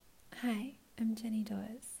Hi, I'm Jenny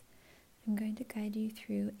Dawes. I'm going to guide you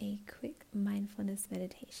through a quick mindfulness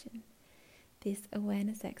meditation. This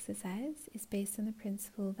awareness exercise is based on the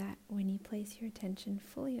principle that when you place your attention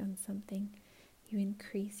fully on something, you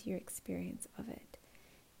increase your experience of it.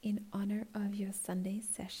 In honor of your Sunday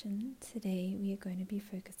session, today we are going to be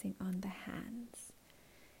focusing on the hands.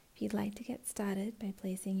 If you'd like to get started by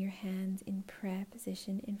placing your hands in prayer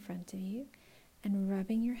position in front of you and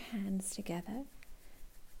rubbing your hands together,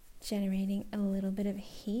 generating a little bit of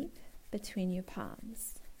heat between your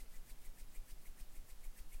palms.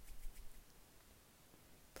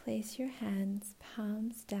 Place your hands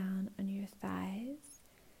palms down on your thighs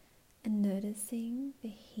and noticing the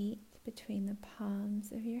heat between the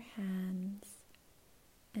palms of your hands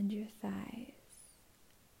and your thighs.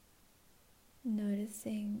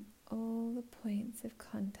 Noticing all the points of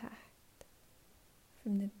contact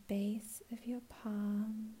from the base of your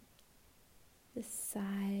palm, the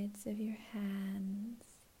sides of your hands,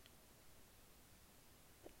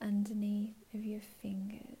 the underneath of your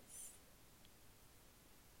fingers.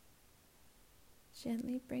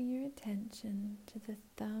 Gently bring your attention to the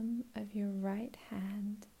thumb of your right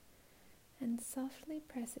hand and softly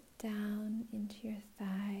press it down into your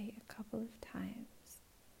thigh a couple of times,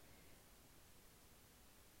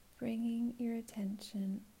 bringing your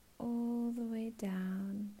attention all the way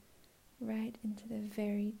down right into the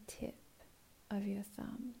very tip of your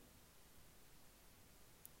thumb.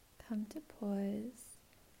 Come to pause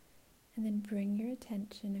and then bring your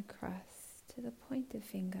attention across to the pointer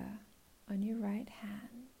finger on your right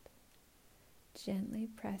hand, gently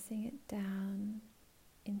pressing it down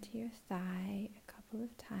into your thigh a couple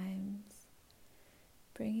of times,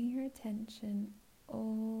 bringing your attention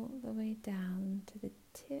all the way down to the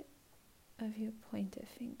tip of your pointer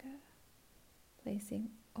finger, placing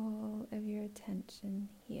all of your attention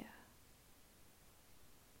here.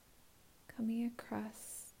 Coming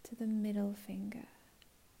across to the middle finger,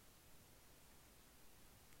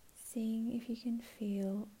 seeing if you can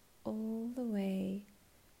feel all the way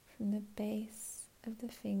from the base of the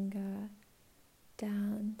finger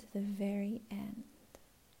down to the very end.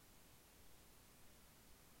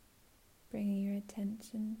 Bringing your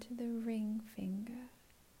attention to the ring finger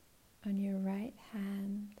on your right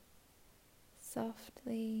hand,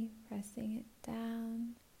 softly pressing it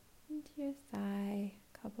down into your thigh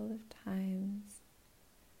a couple of times,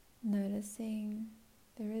 noticing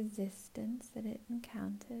the resistance that it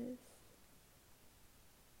encounters.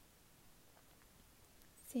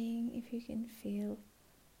 Seeing if you can feel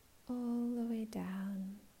all the way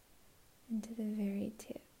down into the very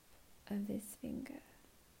tip of this finger.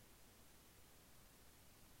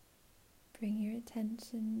 Bring your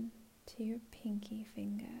attention to your pinky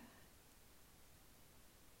finger,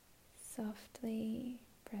 softly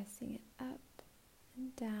pressing it up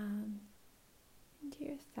and down into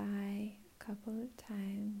your thigh a couple of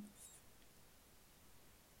times,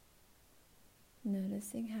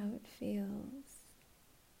 noticing how it feels.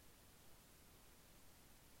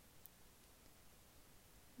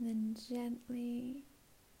 And then gently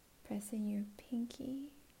pressing your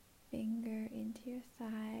pinky finger into your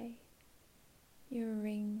thigh, your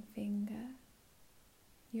ring finger,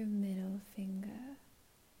 your middle finger,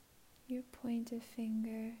 your pointer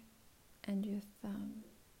finger, and your thumb.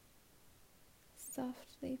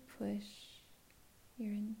 Softly push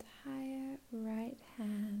your entire right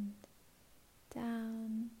hand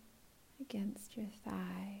down against your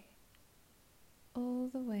thigh, all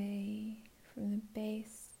the way from the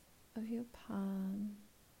base of your palm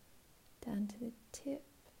down to the tip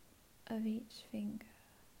of each finger.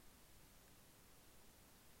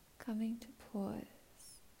 Coming to pause,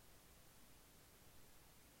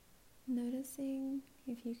 noticing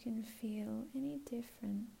if you can feel any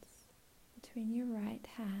difference between your right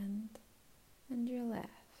hand and your left,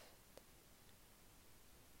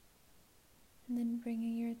 and then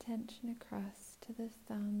bringing your attention across to the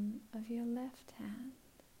thumb of your left hand,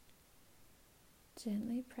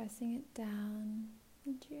 gently pressing it down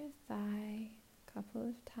into your thigh a couple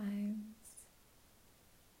of times,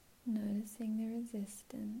 noticing the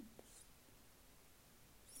resistance,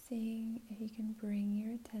 seeing if you can bring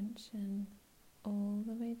your attention all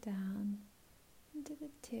the way down into the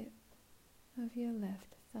tip of your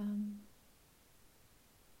left thumb.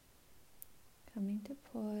 Coming to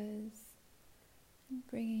pause and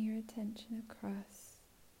bringing your attention across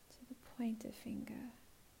to the pointer finger,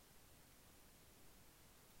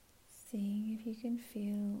 seeing if you can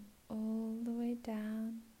feel all the way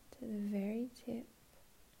down to the very tip,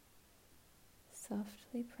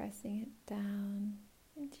 softly pressing it down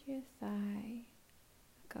into your thigh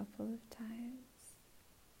a couple of times.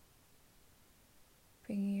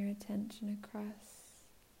 Bringing your attention across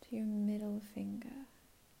to your middle finger,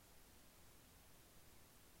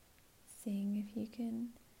 seeing if you can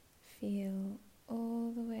feel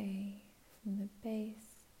all the way from the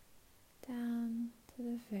base down to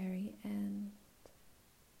the very end.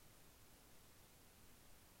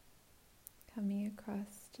 Coming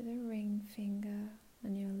across to the ring finger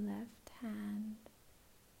on your left hand,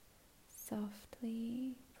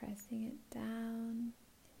 softly pressing it down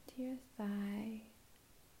into your thigh,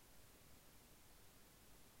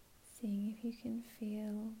 seeing if you can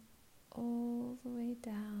feel all the way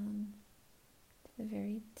down to the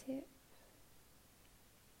very tip,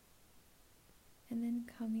 and then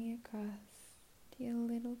coming across to your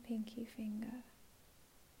little pinky finger,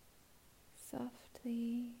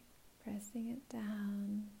 softly pressing it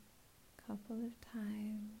down a couple of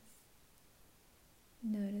times,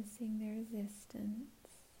 noticing the resistance.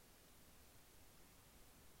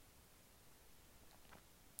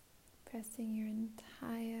 Pressing your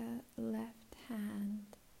entire left hand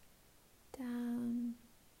down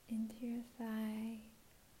into your thigh,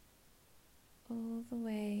 all the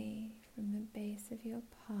way from the base of your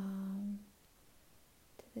palm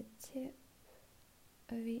to the tip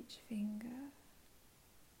of each finger.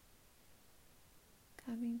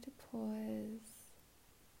 Coming to pause,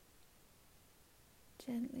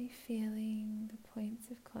 gently feeling the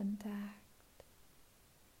points of contact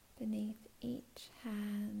beneath each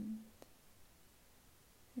hand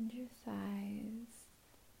and your thighs.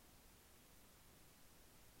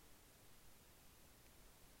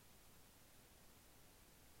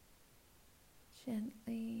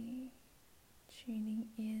 Gently tuning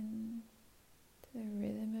in to the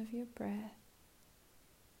rhythm of your breath,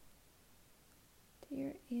 to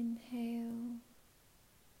your inhale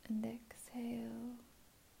and exhale,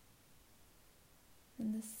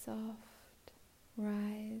 and the soft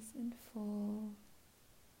rise and fall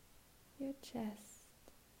of your chest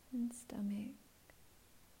and stomach,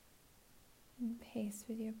 and pace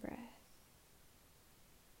with your breath.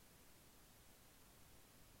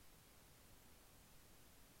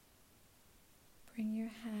 Bring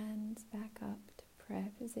your hands back up to prayer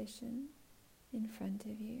position in front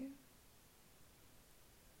of you.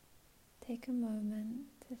 Take a moment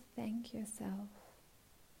to thank yourself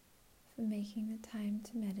for making the time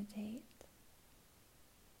to meditate,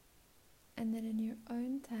 and then in your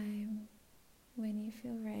own time, when you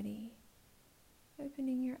feel ready,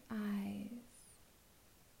 opening your eyes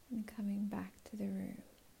and coming back to the room.